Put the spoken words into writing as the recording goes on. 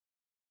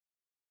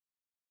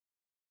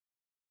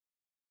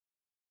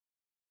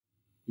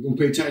You're going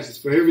to pay taxes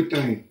for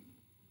everything.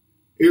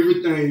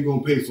 Everything you're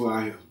going to pay for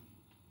out here.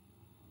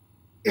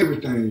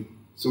 Everything.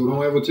 So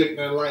don't ever take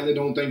that lightly.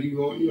 Don't think you're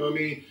going, you know what I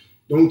mean?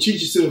 Don't cheat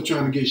yourself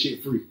trying to get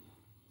shit free.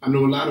 I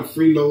know a lot of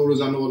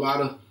freeloaders. I know a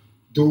lot of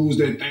dudes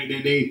that think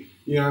that they,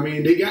 you know what I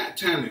mean? They got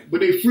talent,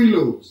 but they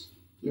freeloaders.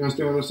 You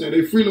understand what I'm saying?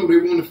 They freeload, they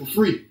want it for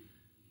free.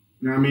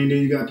 You know what I mean? Then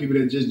you got people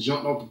that just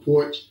jumped off the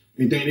porch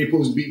and think they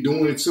supposed to be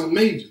doing it something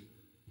major.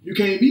 You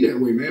can't be that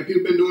way, man.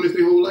 People been doing this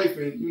their whole life,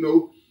 and, you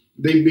know,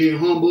 they being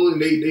humble, and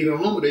they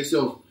don't humble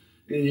themselves.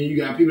 And you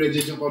got people that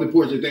just jump off the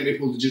porch and think they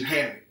supposed to just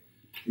have it.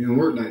 It don't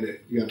work like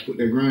that. You got to put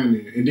that grind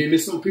in. And then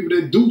there's some people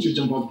that do just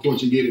jump off the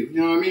porch and get it.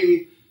 You know what I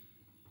mean?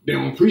 They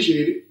don't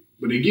appreciate it,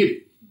 but they get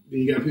it.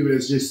 Then you got people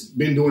that's just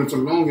been doing it for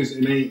the longest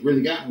and they ain't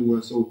really got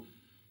nowhere. So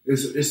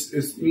it's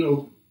you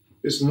know,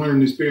 it's a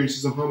learning experience.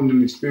 It's a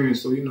humbling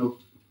experience. So, you know,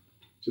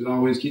 just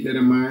always keep that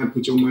in mind.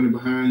 Put your money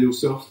behind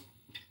yourself.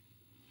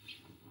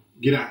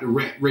 Get out the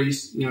rat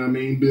race. You know what I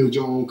mean? Build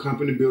your own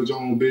company. Build your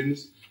own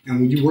business.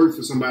 And when you work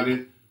for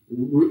somebody,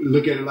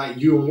 look at it like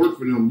you don't work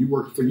for them. You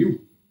work for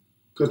you.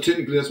 Because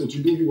technically that's what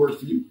you do. You work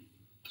for you.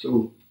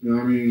 So, you know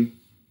what I mean?